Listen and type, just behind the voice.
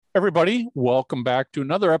Everybody, welcome back to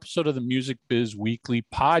another episode of the Music Biz Weekly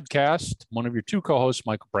podcast. One of your two co-hosts,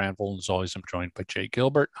 Michael Brandvold, and as always, I'm joined by Jay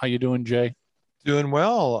Gilbert. How you doing, Jay? Doing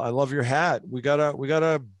well. I love your hat. We got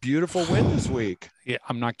a beautiful win this week. Yeah,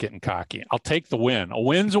 I'm not getting cocky. I'll take the win. A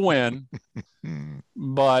win's a win.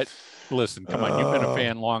 But listen, come on, you've been a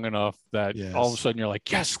fan long enough that all of a sudden you're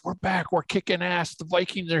like, yes, we're back. We're kicking ass. The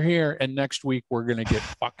Vikings are here. And next week we're going to get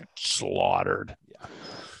fucking slaughtered. Yeah.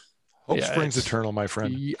 Hope springs eternal, my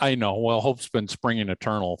friend. I know. Well, hope's been springing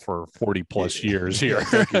eternal for 40 plus years here.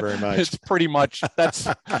 Thank you very much. It's pretty much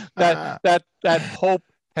that hope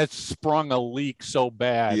has sprung a leak so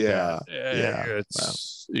bad.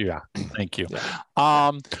 Thank you.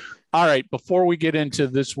 Yeah. All right. Before we get into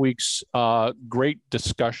this week's great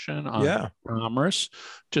discussion on commerce,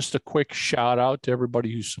 just a quick shout out to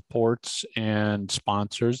everybody who supports and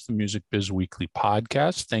sponsors the Music Biz Weekly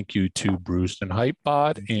podcast. Thank you to Bruised and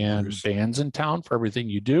Hypebot and Bands in Town for everything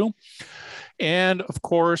you do. And of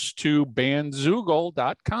course, to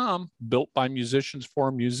Bandzoogle.com, built by musicians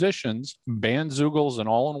for musicians. Bandzoogle is an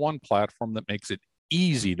all-in-one platform that makes it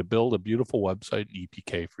easy to build a beautiful website and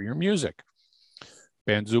EPK for your music.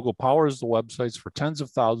 Bandzoogle powers the websites for tens of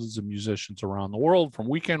thousands of musicians around the world, from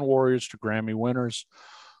weekend warriors to Grammy winners.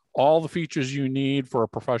 All the features you need for a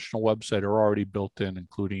professional website are already built in,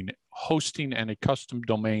 including hosting and a custom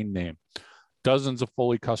domain name, dozens of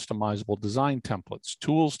fully customizable design templates,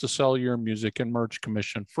 tools to sell your music and merch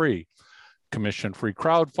commission-free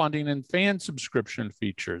crowdfunding and fan subscription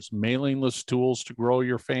features, mailing list tools to grow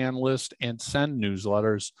your fan list and send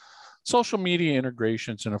newsletters, social media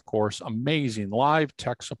integrations, and of course, amazing live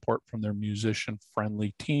tech support from their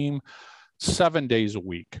musician-friendly team 7 days a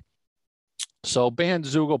week. So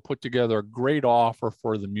Bandzoogle put together a great offer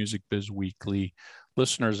for the Music Biz Weekly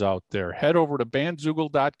listeners out there. Head over to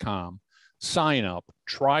bandzoogle.com, sign up,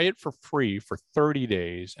 try it for free for 30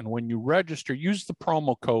 days, and when you register, use the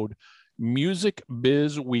promo code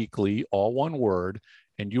MusicBizWeekly, all one word,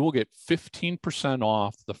 and you will get 15%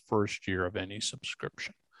 off the first year of any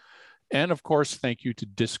subscription. And of course, thank you to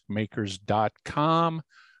discmakers.com.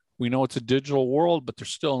 We know it's a digital world, but there's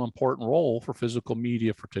still an important role for physical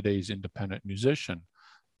media for today's independent musician.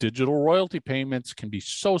 Digital royalty payments can be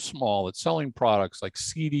so small that selling products like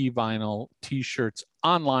CD, vinyl, t-shirts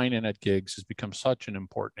online and at gigs has become such an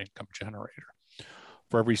important income generator.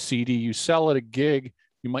 For every CD you sell at a gig,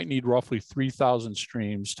 you might need roughly 3,000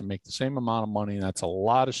 streams to make the same amount of money. That's a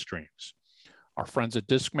lot of streams. Our friends at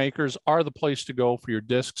Disc Makers are the place to go for your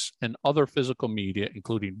discs and other physical media,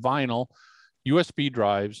 including vinyl, USB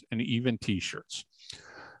drives, and even t-shirts.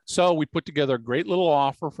 So we put together a great little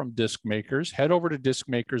offer from Disc Makers. Head over to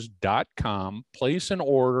discmakers.com, place an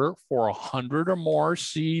order for 100 or more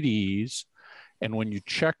CDs, and when you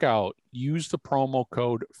check out, use the promo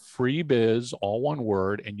code FREEBIZ, all one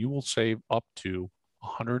word, and you will save up to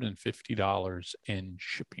 $150 in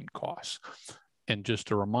shipping costs. And just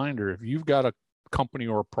a reminder, if you've got a company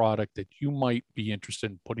or a product that you might be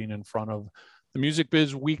interested in putting in front of the Music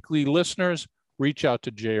Biz Weekly listeners, reach out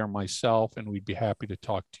to Jay or myself, and we'd be happy to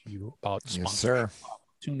talk to you about sponsorship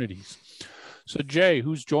opportunities. So Jay,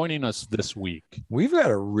 who's joining us this week? We've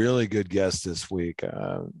got a really good guest this week.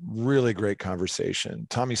 Really great conversation.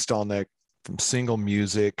 Tommy Stalneck from Single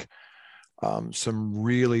Music. Some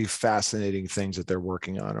really fascinating things that they're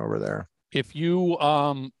working on over there. If you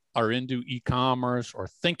are into e-commerce or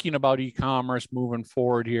thinking about e-commerce moving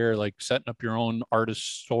forward here, like setting up your own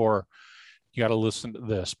artist store, you got to listen to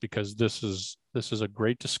this, because this is a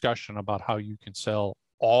great discussion about how you can sell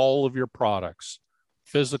all of your products,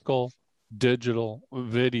 physical, digital,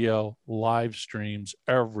 video, live streams,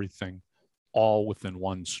 everything, all within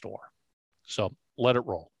one store. So let it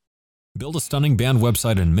roll. Build a stunning band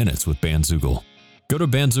website in minutes with Bandzoogle. Go to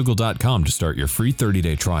bandzoogle.com to start your free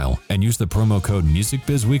 30-day trial and use the promo code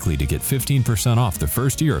MusicBizWeekly to get 15% off the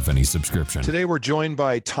first year of any subscription. Today, we're joined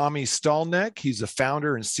by Tommy Stalneck. He's the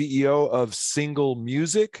founder and CEO of Single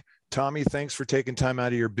Music. Tommy, thanks for taking time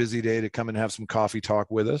out of your busy day to come and have some coffee talk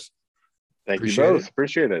with us. Thank you both.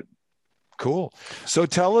 Appreciate it. Cool. So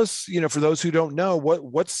tell us, for those who don't know,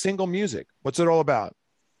 what's Single Music? What's it all about?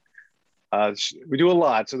 We do a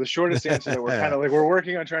lot. So the shortest answer that we're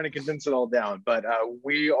working on trying to condense it all down, but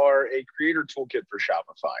we are a creator toolkit for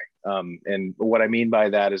Shopify. And what I mean by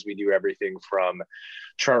that is we do everything from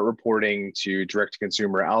chart reporting to direct to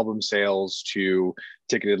consumer album sales to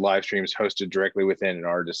ticketed live streams hosted directly within an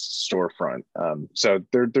artist's storefront. So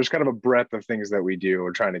there's kind of a breadth of things that we do.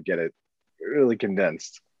 We're trying to get it really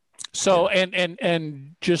condensed. So,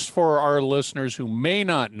 and just for our listeners who may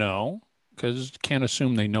not know, because can't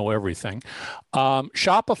assume they know everything.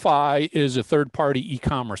 Shopify is a third-party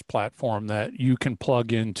e-commerce platform that you can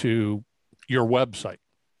plug into your website.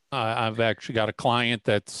 I've actually got a client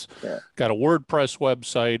that's got a WordPress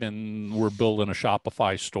website, and we're building a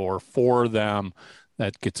Shopify store for them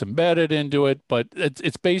that gets embedded into it. But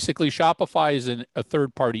it's basically Shopify is a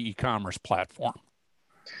third-party e-commerce platform.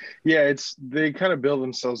 Yeah, they kind of bill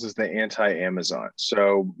themselves as the anti-Amazon.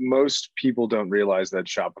 So most people don't realize that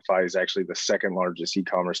Shopify is actually the second largest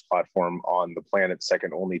e-commerce platform on the planet,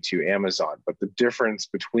 second only to Amazon. But the difference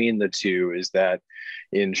between the two is that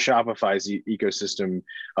in Shopify's ecosystem,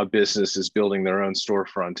 a business is building their own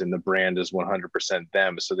storefront and the brand is 100%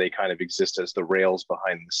 them. So they kind of exist as the rails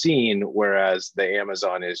behind the scene, whereas the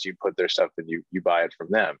Amazon is you put their stuff and you buy it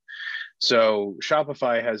from them. So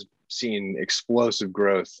Shopify has seen explosive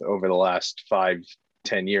growth over the last 5-10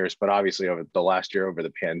 years, but obviously over the last year, over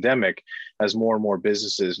the pandemic, as more and more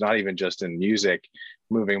businesses, not even just in music,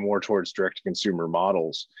 moving more towards direct consumer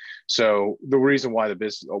models. So the reason why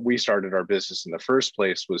we started our business in the first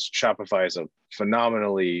place was Shopify is a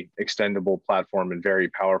phenomenally extendable platform and very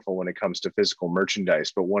powerful when it comes to physical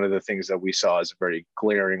merchandise. But one of the things that we saw as a very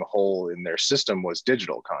glaring hole in their system was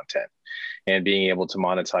digital content and being able to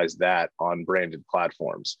monetize that on branded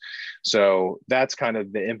platforms. So that's kind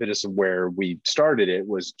of the impetus of where we started. It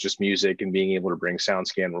was just music and being able to bring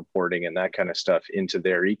SoundScan reporting and that kind of stuff into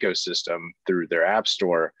their ecosystem through their app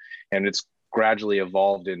store. And it's gradually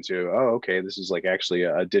evolved into, oh, okay, this is like actually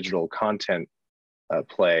a digital content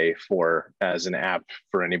play as an app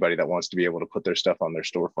for anybody that wants to be able to put their stuff on their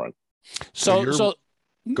storefront. So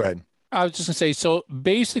go ahead. I was just gonna say, so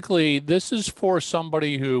basically this is for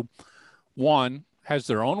somebody who, one, has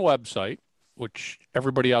their own website, which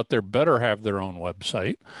everybody out there better have their own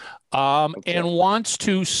website, and wants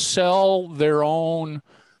to sell their own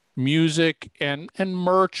music and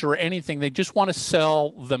merch or anything. They just want to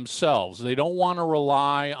sell themselves. They don't want to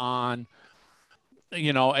rely on,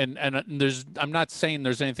 and I'm not saying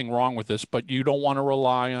there's anything wrong with this, but you don't want to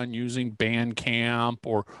rely on using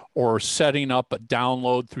Bandcamp or setting up a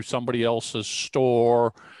download through somebody else's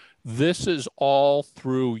store. This is all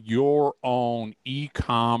through your own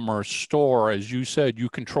e-commerce store. As you said, you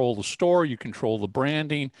control the store, you control the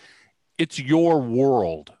branding. It's your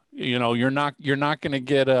world. You're not going to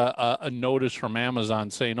get a notice from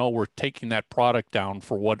Amazon saying, oh, we're taking that product down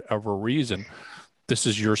for whatever reason. This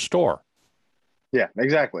is your store. Yeah,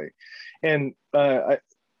 exactly. And a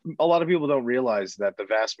lot of people don't realize that the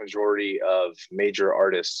vast majority of major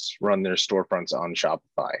artists run their storefronts on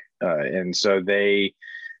Shopify. And so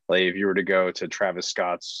if you were to go to Travis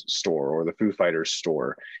Scott's store or the Foo Fighters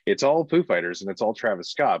store, it's all Foo Fighters and it's all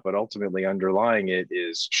Travis Scott, but ultimately underlying it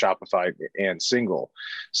is Shopify and Single.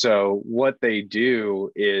 So what they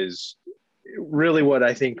do is really what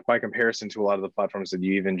I think by comparison to a lot of the platforms that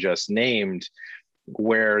you even just named,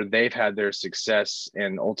 where they've had their success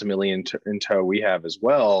and ultimately in tow we have as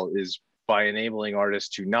well, is by enabling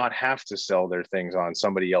artists to not have to sell their things on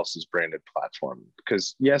somebody else's branded platform.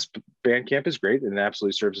 Because yes, Bandcamp is great and it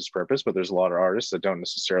absolutely serves its purpose, but there's a lot of artists that don't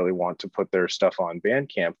necessarily want to put their stuff on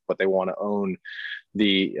Bandcamp, but they want to own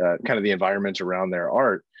the kind of the environment around their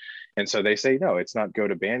art. And so they say, no, it's not go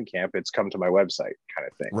to Bandcamp, it's come to my website kind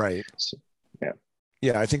of thing. Right. So, yeah.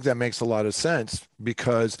 Yeah, I think that makes a lot of sense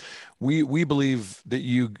because we believe that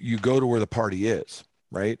you go to where the party is,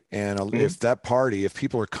 right? And if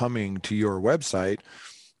people are coming to your website,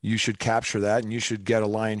 you should capture that and you should get a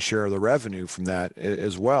lion's share of the revenue from that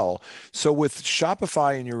as well. So with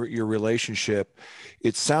Shopify and your relationship,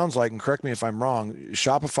 it sounds like, and correct me if I'm wrong,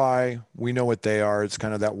 Shopify, we know what they are. It's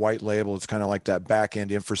kind of that white label. It's kind of like that back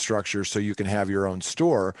end infrastructure so you can have your own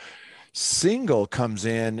store. Single comes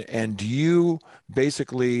in, and do you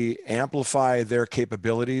basically amplify their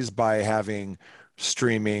capabilities by having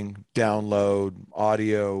streaming, download,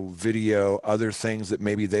 audio, video, other things that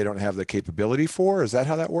maybe they don't have the capability for? Is that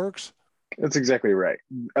how that works? That's exactly right.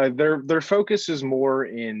 Their focus is more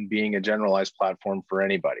in being a generalized platform for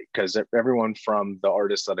anybody, because everyone from the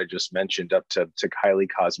artists that I just mentioned up to Kylie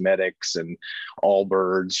Cosmetics and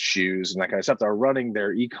Allbirds shoes and that kind of stuff, they're running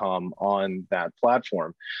their e-com on that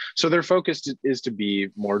platform. So their focus is to be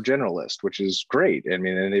more generalist, which is great. I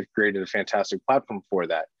mean, and they've created a fantastic platform for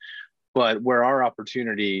that. But where our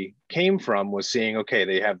opportunity came from was seeing, okay,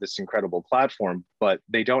 they have this incredible platform, but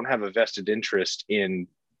they don't have a vested interest in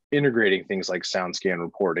integrating things like SoundScan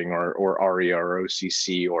reporting or ARIA or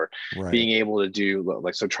OCC or being able to do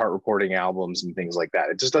chart reporting albums and things like that.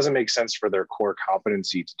 It just doesn't make sense for their core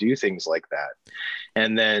competency to do things like that.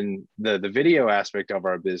 And then the video aspect of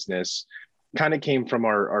our business kind of came from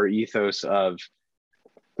our ethos of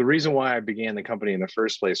the reason why I began the company in the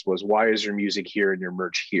first place was, why is your music here and your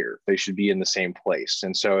merch here? They should be in the same place.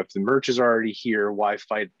 And so if the merch is already here, why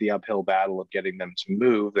fight the uphill battle of getting them to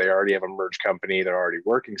move? They already have a merch company. They're already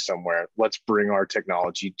working somewhere. Let's bring our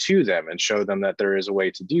technology to them and show them that there is a way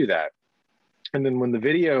to do that. And then when the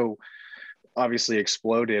video obviously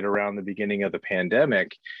exploded around the beginning of the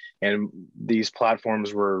pandemic, and these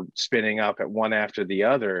platforms were spinning up at one after the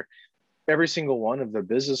other, every single one of the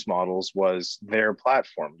business models was their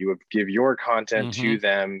platform. You would give your content to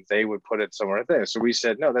them, they would put it somewhere there. So we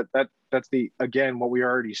said, no, that's again, what we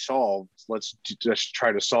already solved. Let's just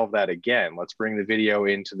try to solve that again. Let's bring the video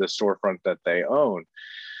into the storefront that they own.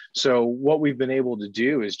 So what we've been able to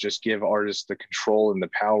do is just give artists the control and the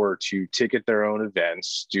power to ticket their own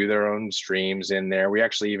events, do their own streams in there. We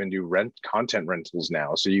actually even do content rentals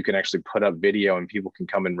now. So you can actually put up video and people can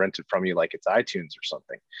come and rent it from you like it's iTunes or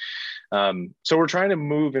something. So we're trying to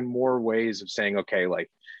move in more ways of saying, okay,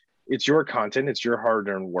 like, it's your content, it's your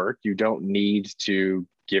hard-earned work. You don't need to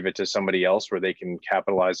give it to somebody else where they can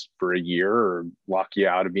capitalize for a year or lock you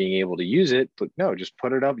out of being able to use it. But no, just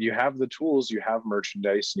put it up. You have the tools, you have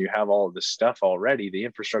merchandise, and you have all of this stuff already. The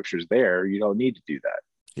infrastructure is there. You don't need to do that.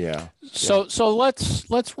 Yeah. So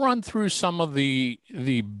let's run through some of the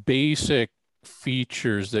basic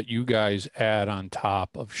features that you guys add on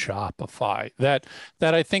top of Shopify that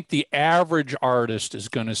I think the average artist is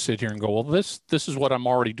going to sit here and go, well, this is what I'm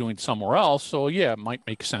already doing somewhere else. So yeah, it might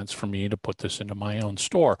make sense for me to put this into my own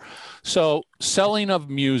store. So selling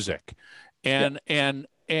of music, and I'm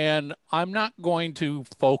not going to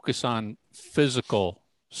focus on physical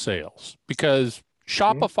sales because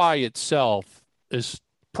Shopify itself is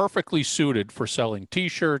perfectly suited for selling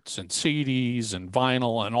t-shirts and CDs and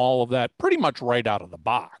vinyl and all of that pretty much right out of the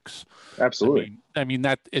box. Absolutely. I mean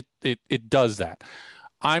that it does that.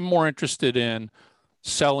 I'm more interested in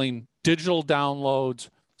selling digital downloads,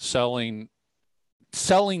 selling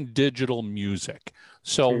digital music.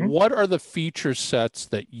 So what are the feature sets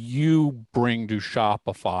that you bring to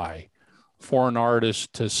Shopify for an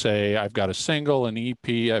artist to say, I've got a single, an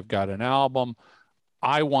EP, I've got an album,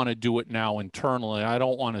 I want to do it now internally. I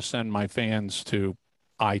don't want to send my fans to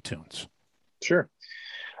iTunes. Sure.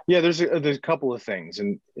 Yeah, there's a couple of things,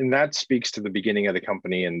 and that speaks to the beginning of the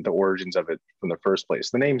company and the origins of it from the first place.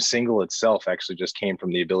 The name single itself actually just came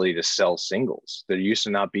from the ability to sell singles. There used to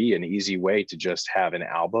not be an easy way to just have an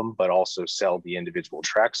album, but also sell the individual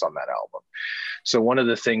tracks on that album. So one of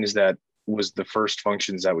the things that was the first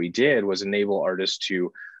functions that we did was enable artists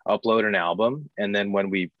to upload an album, and then when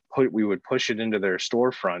we would push it into their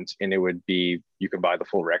storefront, and it would be, you can buy the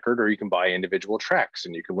full record or you can buy individual tracks,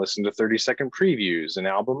 and you can listen to 30-second previews and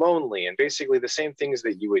album only, and basically the same things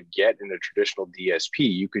that you would get in a traditional DSP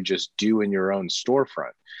you could just do in your own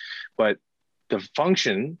storefront. But the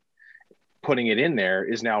function, putting it in there,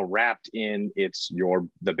 is now wrapped in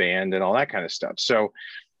the band and all that kind of stuff. So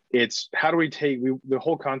it's how do we take, the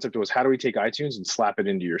whole concept was, how do we take iTunes and slap it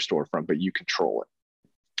into your storefront, but you control it.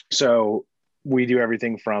 So we do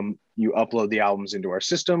everything from, you upload the albums into our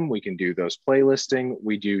system, we can do those playlisting,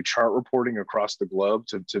 we do chart reporting across the globe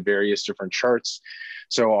to various different charts.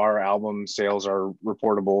 So our album sales are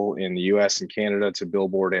reportable in the US and Canada to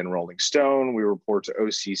Billboard and Rolling Stone. We report to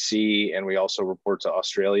OCC, and we also report to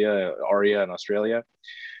Australia, ARIA in Australia.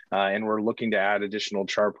 And we're looking to add additional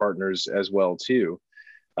chart partners as well too,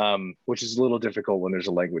 which is a little difficult when there's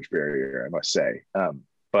a language barrier, I must say.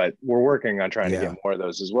 But we're working on trying to get more of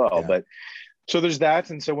those as well. But so there's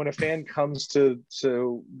that. And so when a fan comes to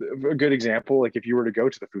a good example, like if you were to go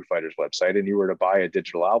to the Foo Fighters website and you were to buy a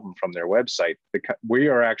digital album from their website, we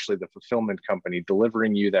are actually the fulfillment company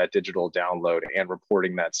delivering you that digital download and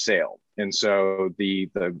reporting that sale. And so the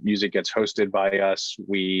music gets hosted by us.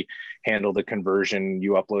 We handle the conversion.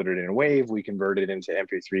 You upload it in Wave, we convert it into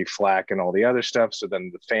MP3, FLAC, and all the other stuff. So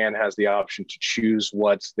then the fan has the option to choose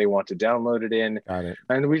what they want to download it in. Got it.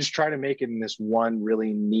 And we just try to make it in this one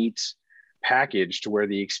really neat package to where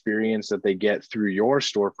the experience that they get through your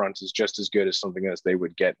storefront is just as good as something as they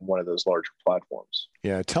would get in one of those larger platforms.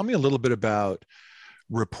 Yeah. Tell me a little bit about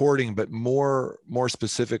reporting, but more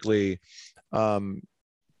specifically,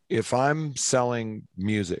 if I'm selling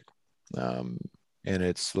music, and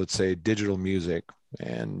it's, let's say, digital music,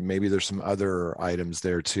 and maybe there's some other items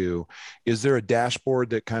there too, is there a dashboard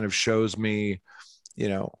that kind of shows me,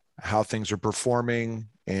 how things are performing,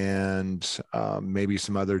 and maybe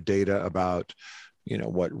some other data about,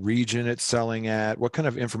 what region it's selling at? What kind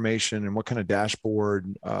of information and what kind of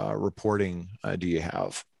dashboard reporting do you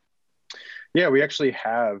have? Yeah, we actually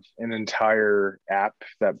have an entire app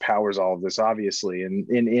that powers all of this, obviously. And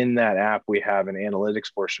in that app, we have an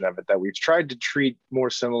analytics portion of it that we've tried to treat more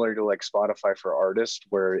similar to like Spotify for artists,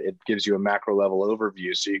 where it gives you a macro level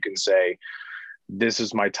overview. So you can say, this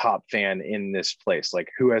is my top fan in this place,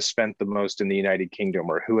 like who has spent the most in the United Kingdom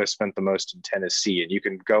or who has spent the most in Tennessee, and you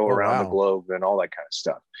can go around the globe and all that kind of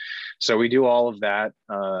stuff. So we do all of that,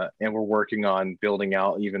 and we're working on building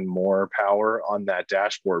out even more power on that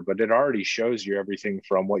dashboard, but it already shows you everything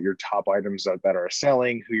from what your top items that are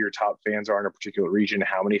selling, who your top fans are in a particular region,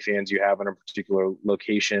 how many fans you have in a particular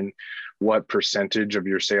location, what percentage of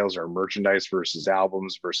your sales are merchandise versus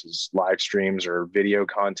albums versus live streams or video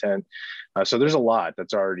content. So there's a lot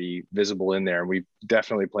that's already visible in there, and we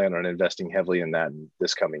definitely plan on investing heavily in that in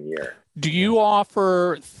this coming year. Do you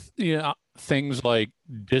offer things like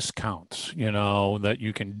discounts, that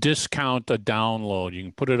you can discount a download, you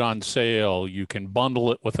can put it on sale, you can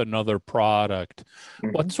bundle it with another product?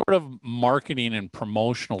 Mm-hmm. What sort of marketing and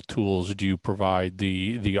promotional tools do you provide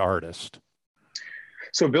the artist?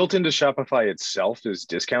 So built into Shopify itself is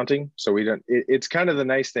discounting. So we don't, it's kind of the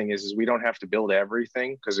nice thing is we don't have to build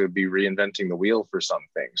everything because it would be reinventing the wheel for some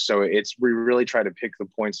things. So we really try to pick the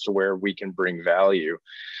points to where we can bring value.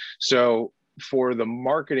 So for the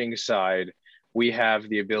marketing side, we have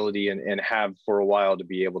the ability and have for a while to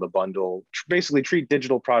be able to bundle, basically treat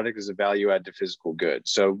digital product as a value add to physical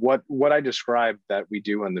goods. So what I described that we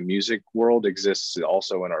do in the music world exists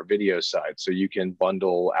also in our video side. So you can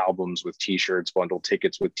bundle albums with t-shirts, bundle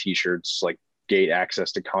tickets with t-shirts, like gate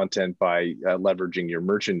access to content by leveraging your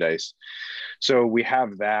merchandise. So we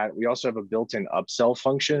have that. We also have a built-in upsell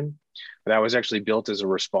function that was actually built as a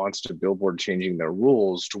response to Billboard changing their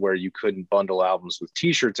rules to where you couldn't bundle albums with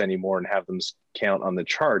t-shirts anymore and have them count on the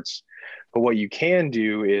charts. But what you can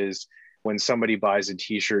do is when somebody buys a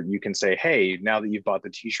t-shirt, you can say, hey, now that you've bought the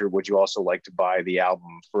t-shirt, would you also like to buy the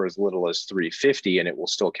album for as little as $350, and it will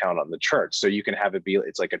still count on the charts. So you can have it be,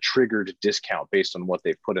 it's like a triggered discount based on what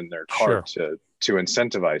they've put in their cart. Sure. to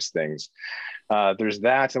incentivize things. There's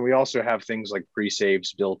that. And we also have things like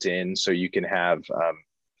pre-saves built in. So you can have,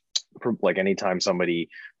 like anytime somebody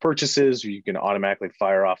purchases, you can automatically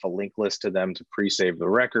fire off a link list to them to pre-save the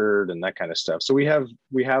record and that kind of stuff. So we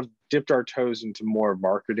have dipped our toes into more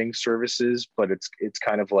marketing services, but it's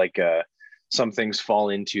kind of like some things fall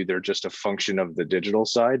into, they're just a function of the digital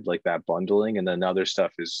side, like that bundling. And then other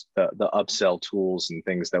stuff is the upsell tools and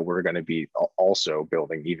things that we're going to be also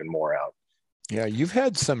building even more out. Yeah, you've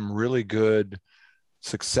had some really good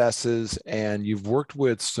successes and you've worked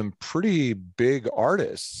with some pretty big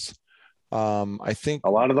artists. I think a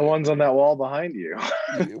lot of the ones on that wall behind you.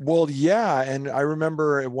 Well, yeah. And I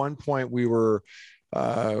remember at one point we were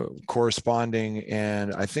corresponding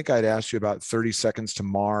and I think I'd asked you about 30 Seconds to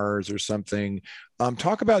Mars or something.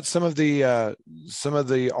 Talk about some of the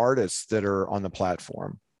artists that are on the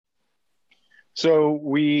platform. So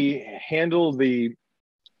we handle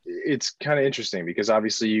it's kind of interesting because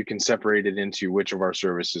obviously you can separate it into which of our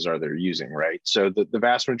services are they using, right? So the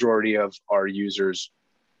vast majority of our users,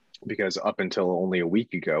 because up until only a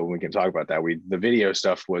week ago, we can talk about that, the video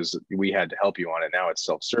stuff was, we had to help you on it. Now it's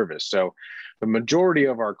self-service. So the majority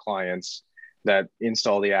of our clients that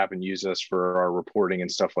install the app and use us for our reporting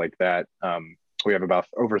and stuff like that, we have about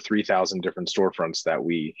over 3,000 different storefronts that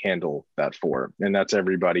we handle that for. And that's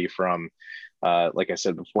everybody from, like I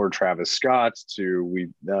said before, Travis Scott to we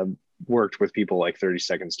worked with people like 30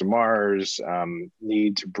 Seconds to Mars,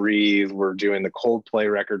 Need to Breathe. We're doing the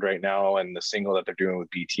Coldplay record right now and the single that they're doing with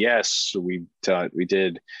BTS. So we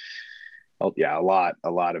did, a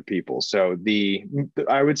lot of people. So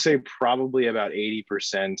I would say probably about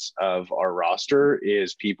 80% of our roster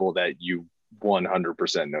is people that you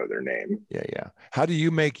 100% know their name. Yeah. How do you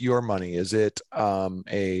make your money? Is it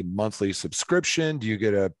a monthly subscription? Do you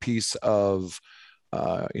get a piece of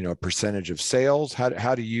a percentage of sales?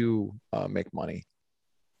 How do you make money?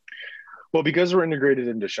 Well, because we're integrated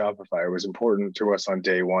into Shopify, it was important to us on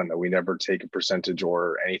day one that we never take a percentage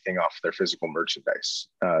or anything off their physical merchandise.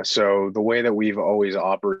 So the way that we've always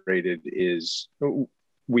operated is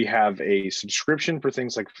we have a subscription for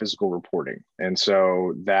things like physical reporting. And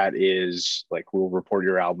so that is like, we'll report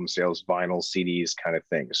your album sales, vinyl, CDs kind of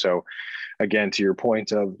thing. So again, to your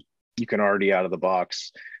point of, you can already out of the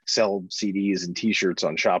box sell CDs and t-shirts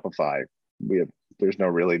on Shopify. There's no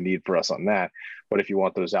really need for us on that. But if you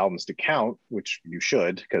want those albums to count, which you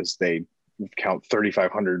should, because they count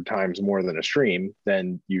 3,500 times more than a stream,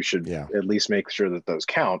 then you should at least make sure that those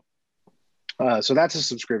count. So that's a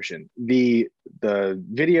subscription. The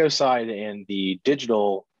video side and the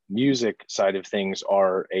digital music side of things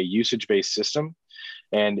are a usage-based system.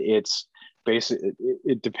 And it's basically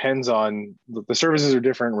it depends on the services are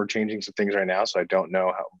different. We're changing some things right now, so I don't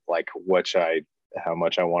know how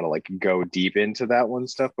much I want to like go deep into that one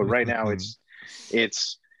stuff. But right now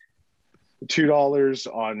it's $2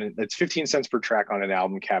 on, it's 15 cents per track on an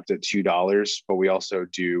album, capped at $2. But we also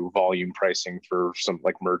do volume pricing for some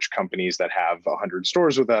like merch companies that have 100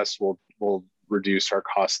 stores with us. We'll reduce our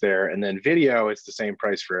costs there. And then video, it's the same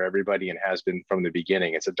price for everybody and has been from the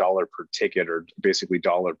beginning. It's $1 per ticket, or basically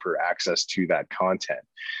 $1 per access to that content.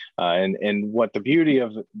 And what the beauty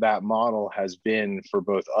of that model has been for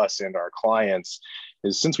both us and our clients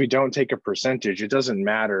is, since we don't take a percentage, it doesn't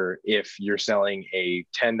matter if you're selling a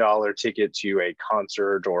 $10 ticket to a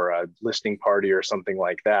concert or a listening party or something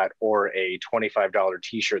like that, or a $25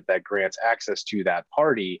 t-shirt that grants access to that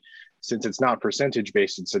party. Since it's not percentage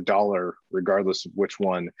based, it's $1 regardless of which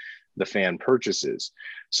one the fan purchases.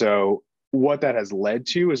 So what that has led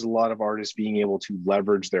to is a lot of artists being able to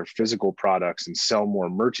leverage their physical products and sell more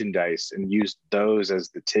merchandise and use those as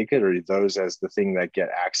the ticket, or those as the thing that get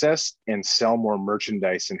access, and sell more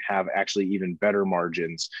merchandise and have actually even better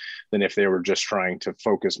margins than if they were just trying to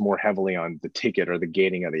focus more heavily on the ticket or the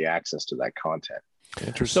gating of the access to that content.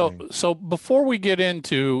 Interesting. So before we get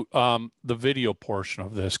into the video portion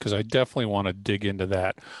of this, because I definitely want to dig into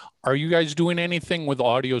that, are you guys doing anything with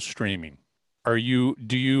audio streaming?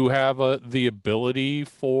 Do you have the ability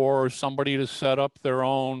for somebody to set up their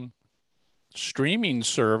own streaming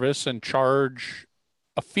service and charge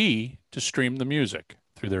a fee to stream the music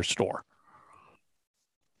through their store?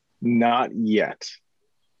 Not yet.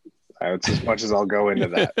 That's as much as I'll go into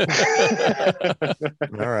that.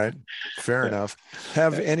 All right. Fair enough.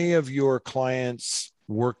 Have any of your clients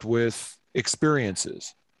worked with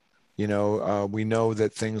experiences? We know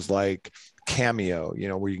that things like Cameo,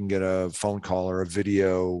 where you can get a phone call or a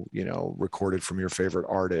video, recorded from your favorite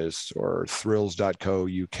artist, or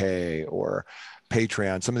thrills.co.uk, or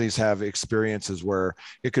Patreon. Some of these have experiences where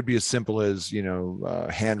it could be as simple as,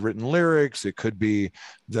 handwritten lyrics. It could be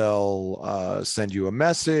they'll send you a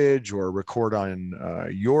message or record on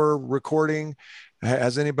your recording.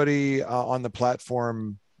 Has anybody on the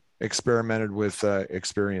platform experimented with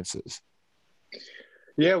experiences?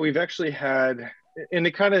 Yeah, we've actually had, and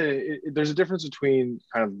there's a difference between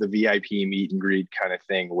kind of the VIP meet and greet kind of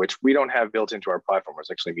thing, which we don't have built into our platform. I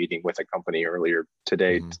was actually meeting with a company earlier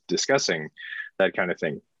today discussing that kind of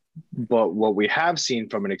thing. But what we have seen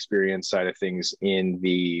from an experience side of things in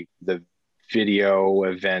the video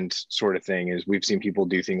event sort of thing is, we've seen people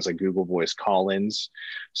do things like Google Voice call-ins.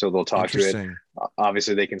 So they'll talk to it.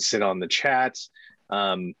 Obviously, they can sit on the chat.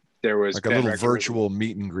 There was like a little virtual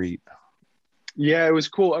meet and greet. Yeah, it was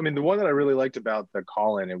cool. I mean, the one that I really liked about the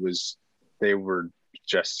call-in, they were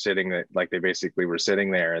just sitting there, like they basically were sitting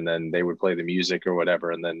there, and then they would play the music or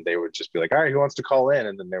whatever, and then they would just be like, all right, who wants to call in?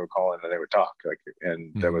 And then they would call in and they would talk,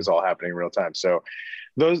 and that was all happening in real time. So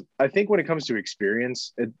I think when it comes to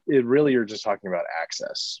experience, it really, you're just talking about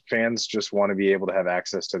access. Fans just want to be able to have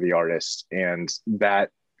access to the artist, and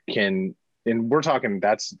we're talking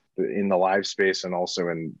that's in the live space and also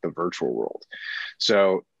in the virtual world.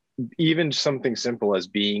 So even something simple as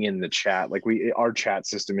being in the chat, like our chat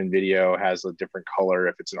system in video has a different color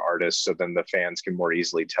if it's an artist, so then the fans can more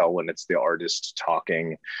easily tell when it's the artist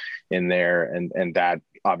talking in there, and that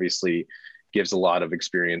obviously gives a lot of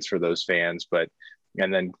experience for those fans.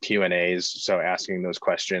 And then Q&As, so asking those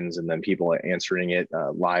questions and then people answering it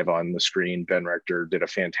live on the screen. Ben Rector did a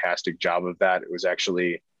fantastic job of that. It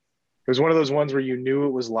was one of those ones where you knew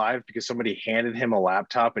it was live because somebody handed him a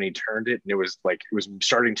laptop and he turned it, and it was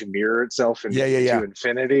starting to mirror itself into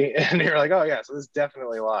infinity. And you're like, oh yeah, so this is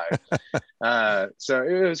definitely live. So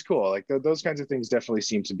it was cool. Like those kinds of things definitely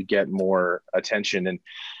seem to get more attention. And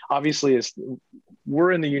obviously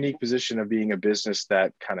we're in the unique position of being a business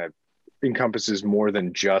that kind of encompasses more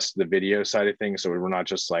than just the video side of things. So we're not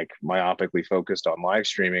just like myopically focused on live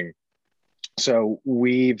streaming. So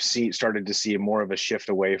we've started to see more of a shift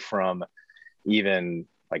away from even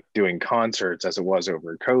like doing concerts as it was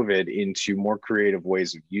over COVID into more creative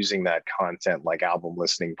ways of using that content, like album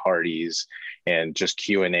listening parties and just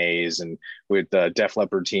Q&As. And with the Def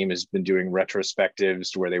Leppard team has been doing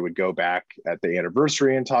retrospectives where they would go back at the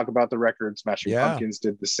anniversary and talk about the record. Smashing Pumpkins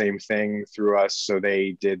did the same thing through us. So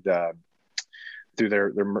they did through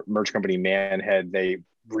their merch company Manhead, they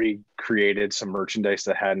recreated some merchandise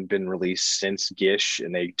that hadn't been released since Gish,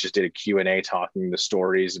 and they just did a Q&A talking the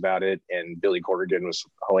stories about it. And Billy Corgan was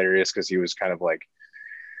hilarious because he was kind of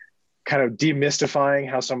demystifying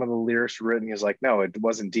how some of the lyrics were written. He's like, no, it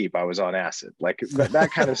wasn't deep, I was on acid, like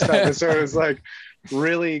that kind of stuff. And so it was like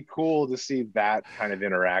really cool to see that kind of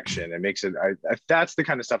interaction. It makes it that's the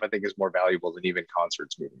kind of stuff I think is more valuable than even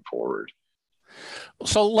concerts moving forward.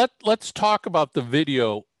 So let's talk about the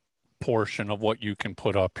video portion of what you can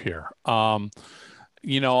put up here.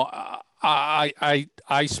 You know,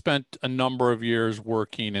 I spent a number of years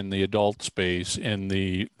working in the adult space in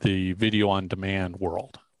the video on demand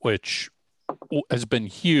world, which has been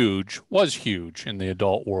was huge in the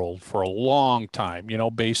adult world for a long time. You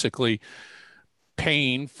know, basically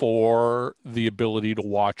paying for the ability to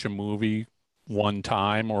watch a movie one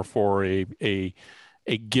time, or for a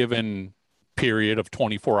given period of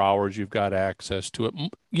 24 hours you've got access to it.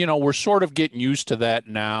 You know, we're sort of getting used to that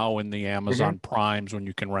now in the Amazon Primes when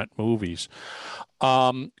you can rent movies.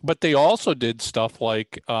 But they also did stuff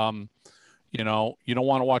like, you know, you don't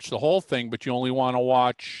want to watch the whole thing, but you only want to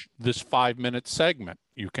watch this 5-minute segment.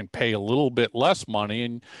 You can pay a little bit less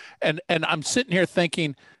money. And I'm sitting here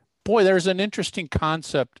thinking, boy, there's an interesting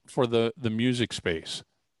concept for the music space.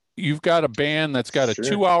 You've got a band that's got a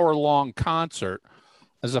 2-hour-long concert.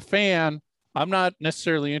 As a fan, I'm not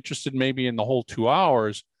necessarily interested maybe in the whole 2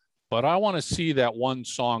 hours, but I want to see that one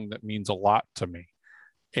song that means a lot to me.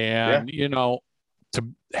 And, you know, to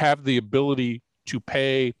have the ability to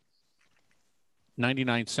pay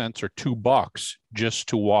 99 cents or $2 just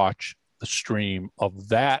to watch the stream of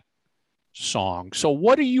that song. So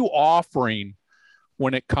what are you offering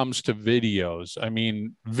when it comes to videos? I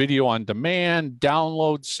mean, video on demand,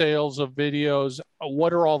 download sales of videos.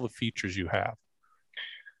 What are all the features you have?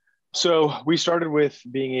 So we started with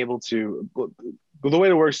being able to, the way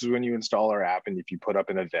it works is when you install our app and if you put up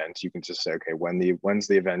an event, you can just say, okay, when's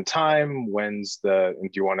the event time? Do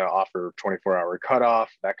you want to offer 24-hour cutoff,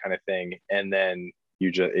 that kind of thing. And then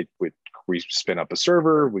we spin up a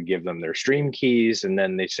server, we give them their stream keys, and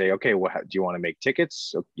then they say, okay, well, do you want to make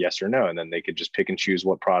tickets? So yes or no. And then they could just pick and choose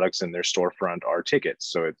what products in their storefront are tickets.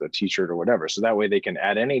 So it's a t-shirt or whatever. So that way they can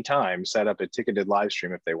at any time set up a ticketed live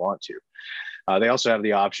stream if they want to. They also have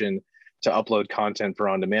the option to upload content for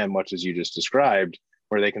on demand, much as you just described,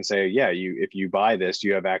 where they can say, yeah, if you buy this,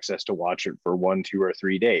 you have access to watch it for 1, 2, or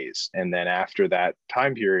 3 days. And then after that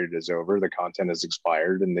time period is over, the content has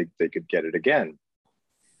expired and they could get it again.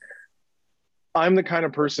 I'm the kind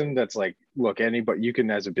of person that's like, look, you can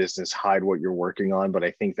as a business hide what you're working on, but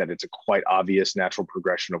I think that it's a quite obvious natural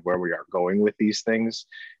progression of where we are going with these things,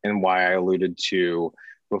 and why I alluded to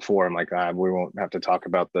before, I'm like, we won't have to talk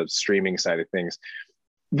about the streaming side of things.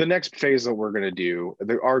 The next phase that we're going to do,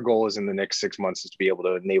 our goal is in the next 6 months is to be able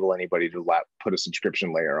to enable anybody to put a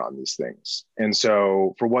subscription layer on these things. And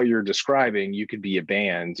so for what you're describing, you could be a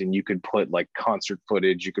band and you could put like concert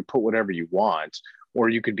footage, you could put whatever you want, or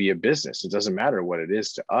you could be a business. It doesn't matter what it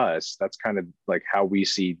is to us. That's kind of like how we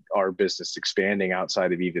see our business expanding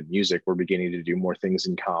outside of even music. We're beginning to do more things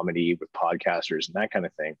in comedy with podcasters and that kind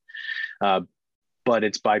of thing. But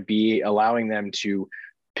it's by allowing them to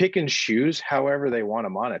pick and choose however they want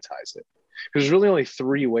to monetize it. Because there's really only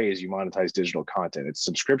 3 ways you monetize digital content. It's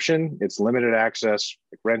subscription, it's limited access,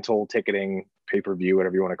 like rental, ticketing, pay-per-view,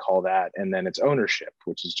 whatever you want to call that. And then it's ownership,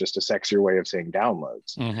 which is just a sexier way of saying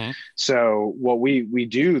downloads. So what we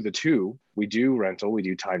do, we do rental, we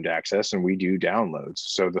do timed access, and we do downloads.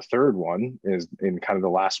 So the third one is, in kind of the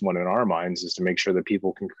last one in our minds, is to make sure that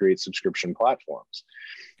people can create subscription platforms.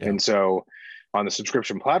 And so on the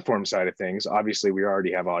subscription platform side of things, obviously we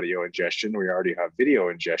already have audio ingestion, we already have video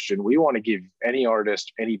ingestion. We want to give any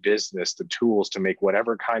artist, any business the tools to make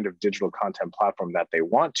whatever kind of digital content platform that they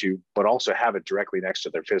want to, but also have it directly next to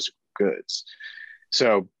their physical goods.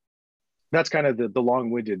 So that's kind of the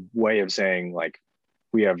long-winded way of saying, like,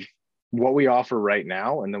 we have what we offer right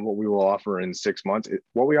now, and then what we will offer in 6 months.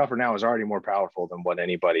 What we offer now is already more powerful than what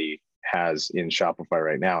anybody has in Shopify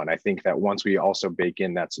right now. And I think that once we also bake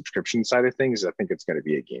in that subscription side of things, I think it's going to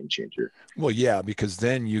be a game changer. Well, yeah, because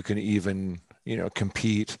then you can even,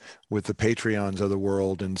 compete with the Patreons of the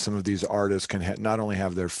world, and some of these artists can not only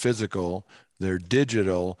have their physical, their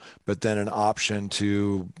digital, but then an option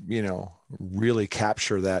to, really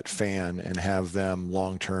capture that fan and have them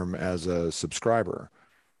long-term as a subscriber.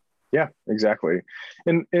 Yeah, exactly.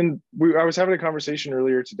 And I was having a conversation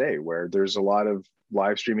earlier today where there's a lot of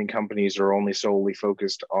live streaming companies are only solely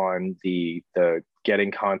focused on the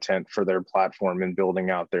getting content for their platform and building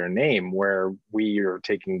out their name, where we are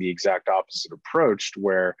taking the exact opposite approach,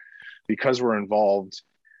 where because we're involved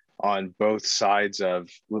on both sides of,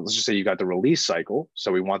 let's just say you got the release cycle.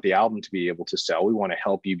 So we want the album to be able to sell. We want to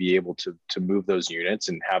help you be able to move those units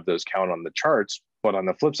and have those count on the charts. But on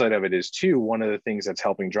the flip side of it is too, one of the things that's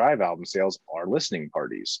helping drive album sales are listening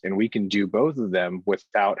parties. And we can do both of them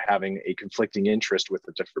without having a conflicting interest with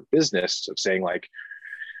a different business of saying, like,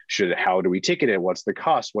 How do we ticket it? What's the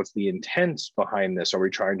cost? What's the intent behind this? Are we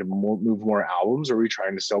trying to move more albums? Or are we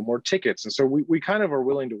trying to sell more tickets? And so we kind of are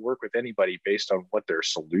willing to work with anybody based on what their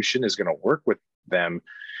solution is going to work with them.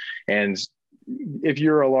 And if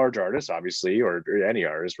you're a large artist, obviously, or any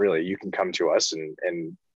artist really, you can come to us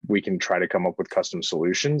and we can try to come up with custom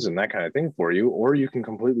solutions and that kind of thing for you, or you can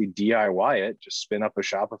completely DIY it, just spin up a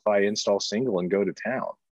Shopify install single and go to town.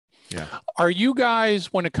 Yeah. Are you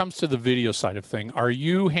guys, when it comes to the video side of thing, are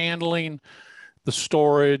you handling the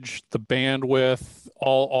storage, the bandwidth,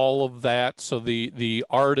 all of that, so the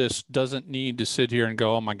artist doesn't need to sit here and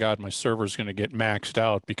go, oh my God, my server's going to get maxed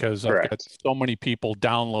out because I've got so many people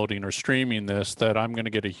downloading or streaming this that I'm going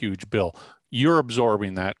to get a huge bill? You're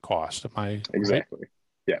absorbing that cost. Am I exactly? Right?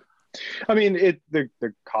 Yeah. I mean, the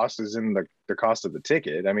cost is in the cost of the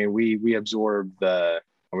ticket. I mean, we absorb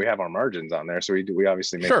we have our margins on there, so we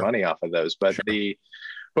obviously make money off of those. But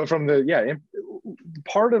from the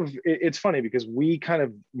part of it's funny because we kind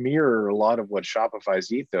of mirror a lot of what Shopify's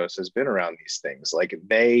ethos has been around these things. Like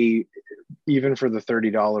they, even for the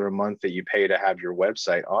 $30 a month that you pay to have your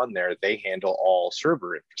website on there, they handle all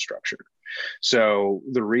server infrastructure. So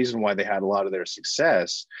the reason why they had a lot of their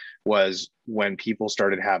success was when people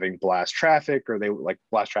started having blast traffic, or they like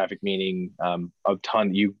blast traffic meaning a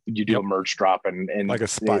ton. You do a merch drop and like a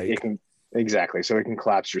spike. It can, exactly. So it can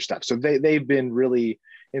collapse your stuff. So they've been really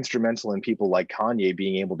instrumental in people like Kanye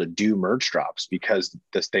being able to do merch drops because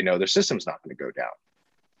they know their system's not going to go down.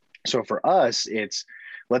 So for us, it's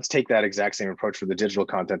let's take that exact same approach for the digital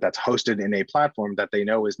content that's hosted in a platform that they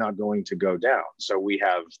know is not going to go down. So we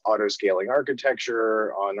have auto scaling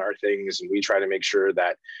architecture on our things, and we try to make sure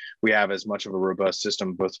that we have as much of a robust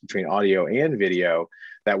system, both between audio and video,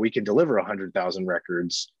 that we can deliver 100,000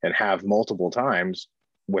 records and have multiple times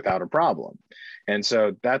without a problem. And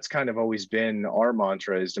so that's kind of always been our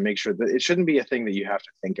mantra, is to make sure that it shouldn't be a thing that you have to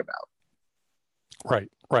think about.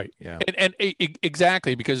 Right. Yeah. And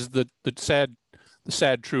exactly, because the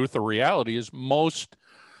sad truth or reality is most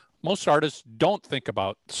artists don't think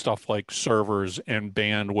about stuff like servers and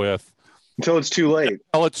bandwidth until it's too late.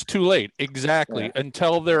 Until it's too late. Exactly. Yeah.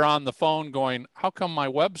 Until they're on the phone going, how come my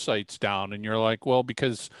website's down? And you're like, well,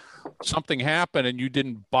 because something happened and you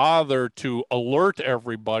didn't bother to alert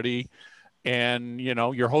everybody, and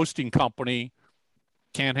your hosting company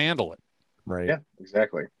can't handle it. Right. Yeah,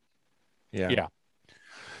 exactly. Yeah.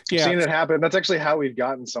 Seen it happen. That's actually how we've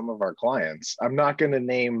gotten some of our clients. I'm not going to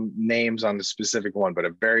name names on the specific one, but a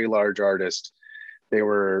very large artist, they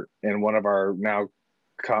were in one of our now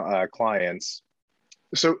clients.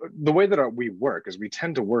 So the way that we work is we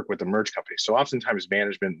tend to work with the merch company. So oftentimes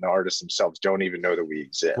management and the artists themselves don't even know that we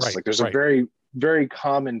exist. Right, like there's a very, very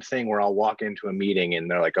common thing where I'll walk into a meeting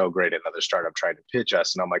and they're like, oh, great, another startup trying to pitch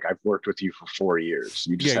us. And I'm like, I've worked with you for 4 years.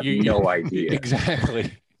 You just have no idea.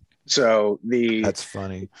 Exactly. So that's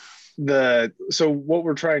funny. So what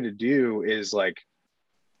we're trying to do is, like,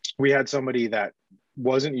 we had somebody that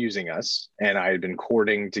wasn't using us, and I had been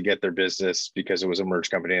courting to get their business because it was a merch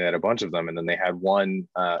company and they had a bunch of them. And then they had one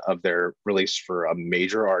of their release for a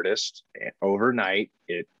major artist overnight.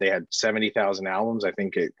 They had 70,000 albums. I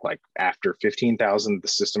think after 15,000, the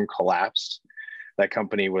system collapsed. That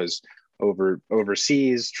company was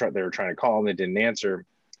overseas. They were trying to call them. They didn't answer.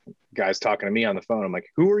 Guys talking to me on the phone. I'm like,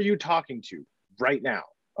 who are you talking to right now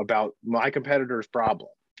about my competitor's problem?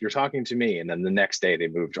 You're talking to me. And then the next day they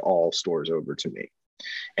moved all stores over to me.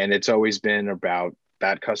 And it's always been about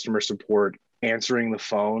that customer support, answering the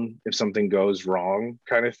phone if something goes wrong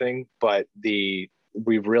kind of thing. But we've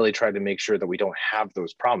really tried to make sure that we don't have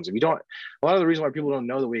those problems. A lot of the reason why people don't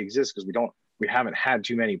know that we exist, because we haven't had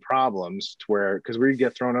too many problems because we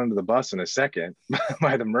get thrown under the bus in a second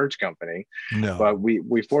by the merch company. No, but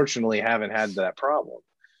we fortunately haven't had that problem.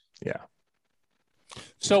 Yeah.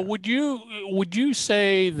 So would you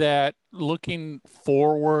say that looking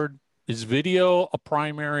forward, is video a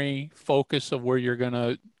primary focus of where you're going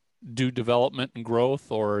to do development and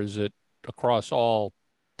growth, or is it across all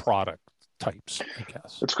product types, I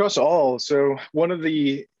guess? It's across all. So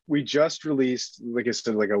we just released, like I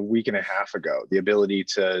said, like a week and a half ago, the ability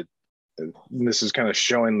to, this is kind of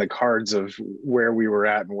showing the cards of where we were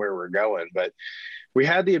at and where we're going, but we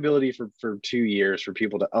had the ability for 2 years for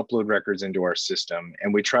people to upload records into our system.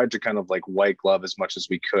 And we tried to kind of like white glove as much as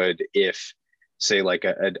we could if, say, like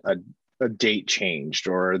a date changed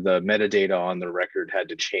or the metadata on the record had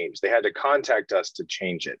to change. They had to contact us to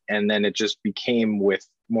change it. And then it just became, with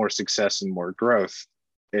more success and more growth,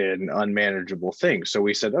 an unmanageable thing. So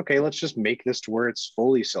we said, okay, let's just make this to where it's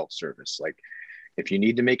fully self-service. Like, if you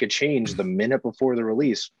need to make a change the minute before the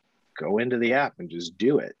release, go into the app and just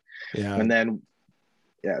do it. Yeah. And then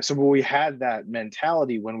Yeah. So we had that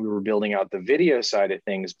mentality when we were building out the video side of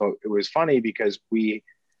things, but it was funny because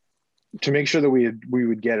to make sure that we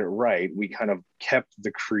would get it right, we kind of kept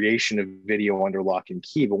the creation of video under lock and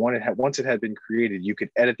key. But once it had been created, you could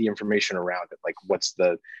edit the information around it, like what's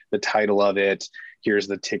the title of it, here's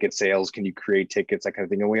the ticket sales, can you create tickets, that kind of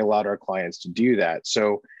thing. And we allowed our clients to do that.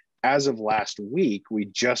 So as of last week, we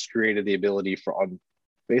just created the ability on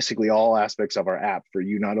basically all aspects of our app for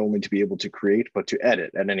you not only to be able to create, but to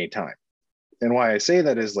edit at any time. And why I say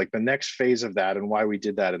that is like the next phase of that, and why we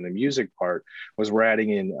did that in the music part, was we're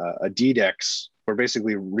adding in a DDEX. We're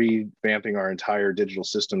basically revamping our entire digital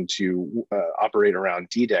system to operate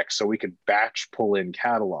around DDEX, so we could batch pull in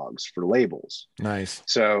catalogs for labels. Nice.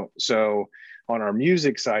 So on our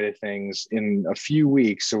music side of things, in a few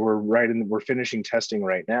weeks, so we're finishing testing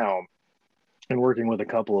right now and working with a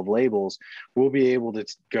couple of labels, we'll be able to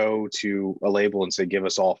go to a label and say, give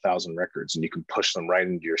us all 1,000 records, and you can push them right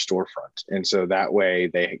into your storefront. And so that way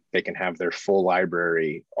they can have their full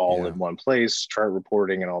library all in one place, chart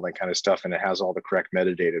reporting and all that kind of stuff. And it has all the correct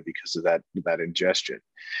metadata because of that ingestion.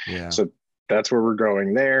 Yeah. So that's where we're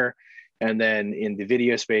going there. And then in the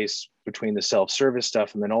video space, between the self-service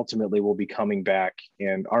stuff, and then ultimately we'll be coming back.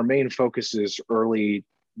 And our main focus is early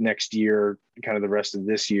next year, kind of the rest of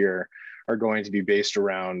this year, are going to be based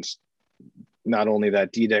around not only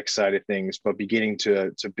that DDEX side of things, but beginning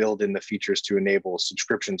to build in the features to enable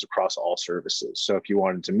subscriptions across all services. So if you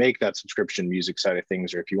wanted to make that subscription music side of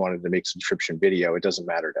things, or if you wanted to make subscription video, it doesn't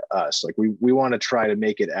matter to us. Like we want to try to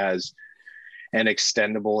make it as an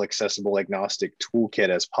extendable, accessible, agnostic toolkit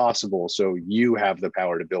as possible. So you have the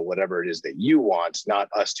power to build whatever it is that you want, not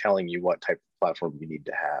us telling you what type of platform you need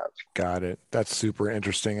to have. Got it. That's super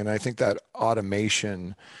interesting. And I think that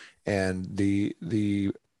automation and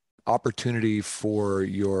the opportunity for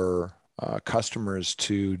your customers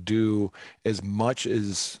to do as much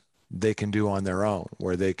as they can do on their own,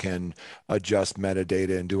 where they can adjust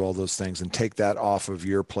metadata and do all those things and take that off of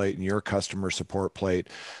your plate and your customer support plate.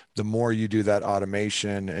 The more you do that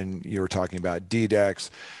automation, and you were talking about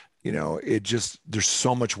DDEX, there's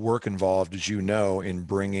so much work involved, as you know, in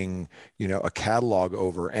bringing, a catalog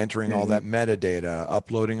over, entering all that metadata,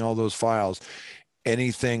 uploading all those files.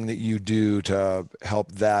 Anything that you do to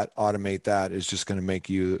help that automate that is just going to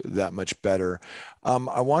make you that much better.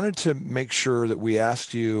 I wanted to make sure that we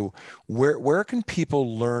asked you, where can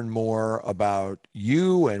people learn more about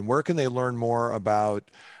you, and where can they learn more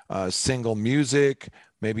about Single Music?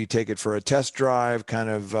 Maybe take it for a test drive, kind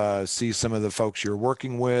of see some of the folks you're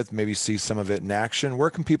working with, maybe see some of it in action.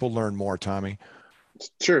 Where can people learn more, Tommy?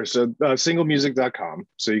 Sure. So singlemusic.com.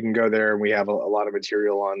 So you can go there, and we have a lot of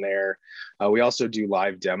material on there. We also do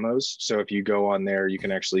live demos. So if you go on there, you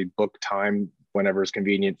can actually book time whenever it's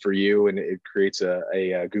convenient for you. And it creates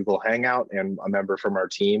a Google Hangout, and a member from our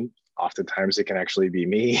team, oftentimes it can actually be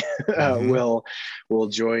me, will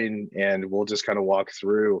join, and we'll just kind of walk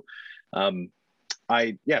through.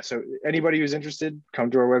 So anybody who's interested, come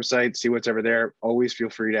to our website, see what's ever there. Always feel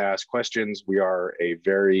free to ask questions. We are a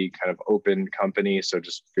very kind of open company, so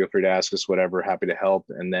just feel free to ask us whatever. Happy to help.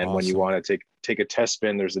 And then when you want to take a test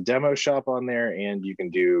spin, there's a demo shop on there, and you can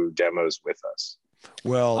do demos with us.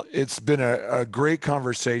 Well, it's been a great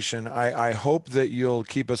conversation. I hope that you'll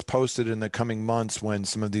keep us posted in the coming months when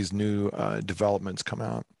some of these new developments come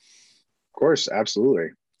out. Of course,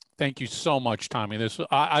 absolutely. Thank you so much, Tommy.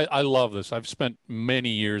 I love this. I've spent many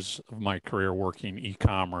years of my career working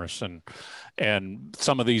e-commerce and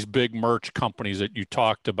some of these big merch companies that you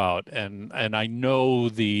talked about, and I know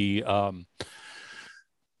the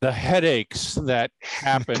headaches that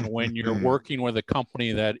happen when you're working with a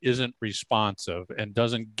company that isn't responsive and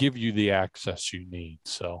doesn't give you the access you need.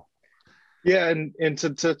 So. Yeah, and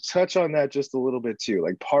to touch on that just a little bit too,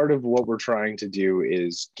 like part of what we're trying to do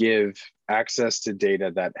is give access to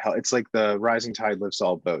data that it's like the rising tide lifts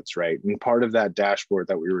all boats, right? And part of that dashboard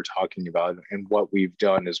that we were talking about, and what we've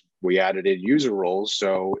done is we added in user roles.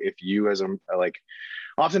 So if you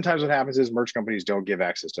oftentimes what happens is merch companies don't give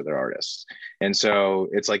access to their artists. And so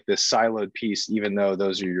it's like this siloed piece, even though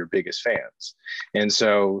those are your biggest fans. And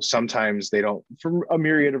so sometimes they don't, for a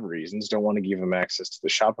myriad of reasons, don't want to give them access to the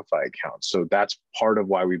Shopify account. So that's part of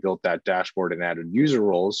why we built that dashboard and added user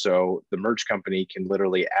roles. So the merch company can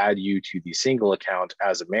literally add you to the single account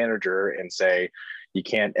as a manager and say, you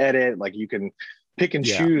can't edit, like you can pick and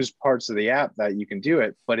choose parts of the app that you can do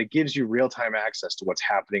it, but it gives you real-time access to what's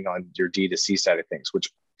happening on your D2C side of things, which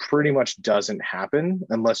pretty much doesn't happen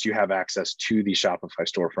unless you have access to the Shopify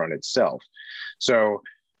storefront itself. So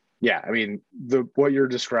yeah, I mean, what you're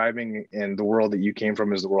describing and the world that you came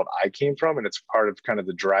from is the world I came from, and it's part of kind of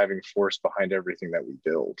the driving force behind everything that we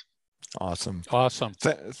build. Awesome. Awesome.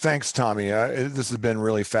 Thanks, Tommy. This has been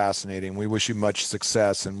really fascinating. We wish you much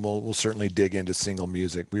success, and we'll certainly dig into single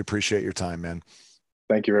music. We appreciate your time, man.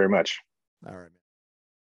 Thank you very much. All right.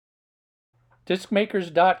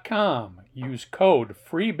 Discmakers.com. Use code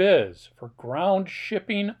FREEBIZ for ground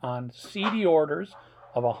shipping on CD orders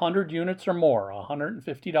of 100 units or more,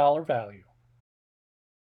 $150 value.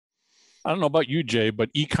 I don't know about you, Jay, but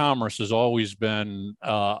e-commerce has always been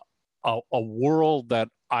a world that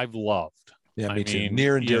I've loved. Yeah, me too.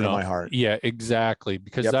 Near and dear to my heart. Yeah, exactly.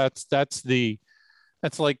 Because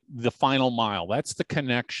that's like the final mile. That's the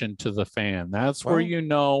connection to the fan. That's where you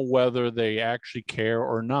know whether they actually care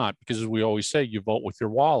or not. Because as we always say, you vote with your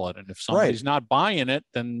wallet. And if somebody's not buying it,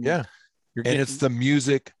 then it's the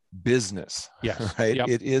music business. Yes. Right. Yep.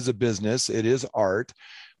 It is a business. It is art.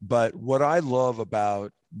 But what I love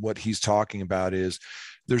about what he's talking about is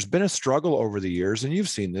there's been a struggle over the years, and you've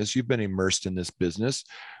seen this, you've been immersed in this business,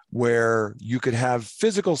 where you could have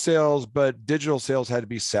physical sales, but digital sales had to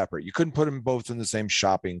be separate. You couldn't put them both in the same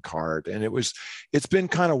shopping cart. And it's been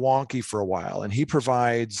kind of wonky for a while. And he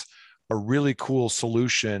provides a really cool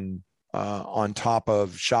solution on top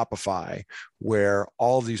of Shopify, where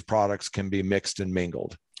all of these products can be mixed and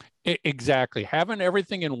mingled. Exactly. Having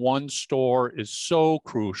everything in one store is so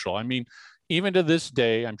crucial. I mean, even to this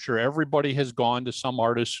day, I'm sure everybody has gone to some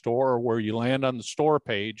artist store where you land on the store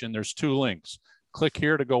page and there's two links. Click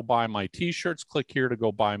here to go buy my t-shirts, click here to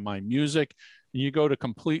go buy my music. And you go to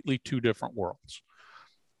completely two different worlds.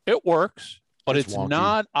 It works, but it's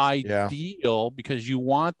not ideal because you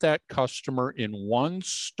want that customer in one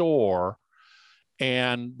store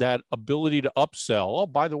and that ability to upsell. Oh,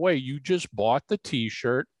 by the way, you just bought the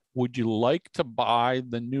t-shirt. Would you like to buy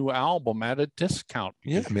the new album at a discount?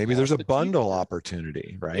 Yeah, maybe there's a bundle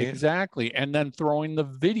opportunity, right? Exactly. And then throwing the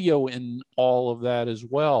video in all of that as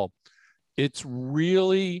well. It's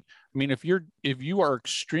really, I mean, if you are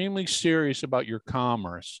extremely serious about your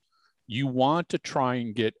commerce, you want to try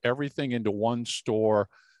and get everything into one store.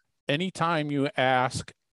 Anytime you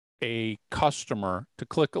ask a customer to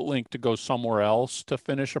click a link to go somewhere else to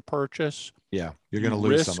finish a purchase, you're going to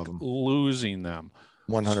lose some of them. Losing them.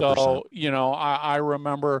 100%. So, I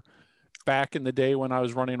remember back in the day when I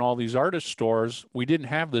was running all these artist stores, we didn't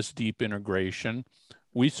have this deep integration.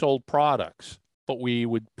 We sold products, but we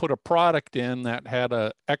would put a product in that had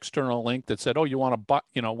an external link that said, "Oh, you want to buy?"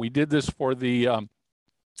 We did this for the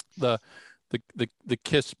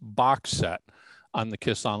KISS box set on the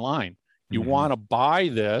KISS Online. You want to buy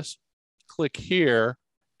this? Click here,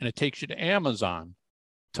 and it takes you to Amazon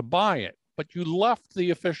to buy it. But you left the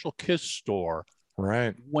official KISS store.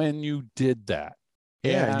 Right. When you did that.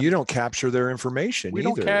 Yeah. And you don't capture their information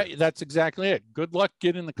either. That's exactly it. Good luck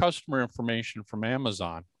getting the customer information from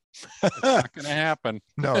Amazon. It's not going to happen.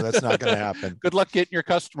 No, that's not going to happen. Good luck getting your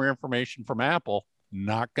customer information from Apple.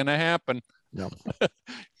 Not going to happen. No.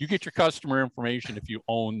 You get your customer information if you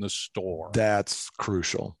own the store. That's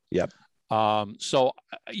crucial. Yep. So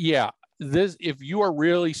this, if you are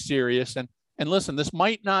really serious, and listen, this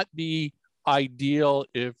might not be ideal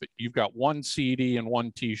if you've got one CD and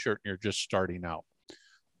one t-shirt and you're just starting out,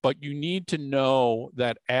 but you need to know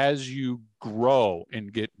that as you grow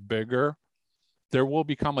and get bigger, there will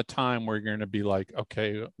become a time where you're going to be like,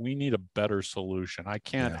 okay, we need a better solution. I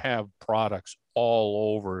can't have products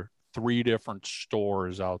all over 3 different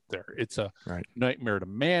stores out there. It's a nightmare to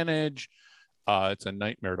manage. It's a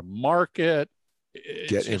nightmare to market.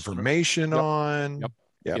 Get information on.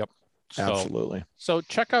 Yep. Absolutely. So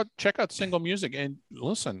check out Single Music, and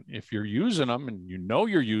listen, if you're using them and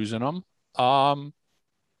you're using them,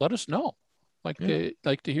 let us know. Like to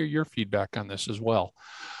hear your feedback on this as well.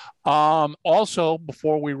 Also,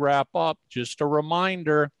 before we wrap up, just a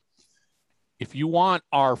reminder, if you want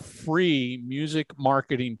our free music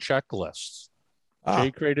marketing checklists,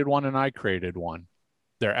 Jay created one and I created one.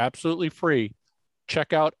 They're absolutely free.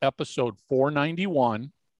 Check out episode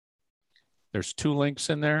 491. There's 2 links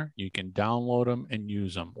in there. You can download them and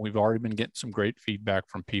use them. We've already been getting some great feedback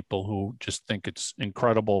from people who just think it's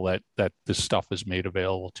incredible that this stuff is made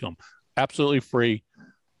available to them. Absolutely free.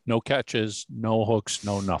 No catches, no hooks,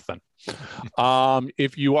 no nothing.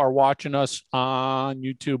 If you are watching us on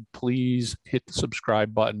YouTube, please hit the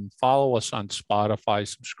subscribe button. Follow us on Spotify.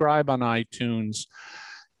 Subscribe on iTunes.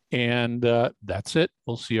 And that's it.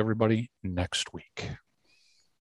 We'll see everybody next week.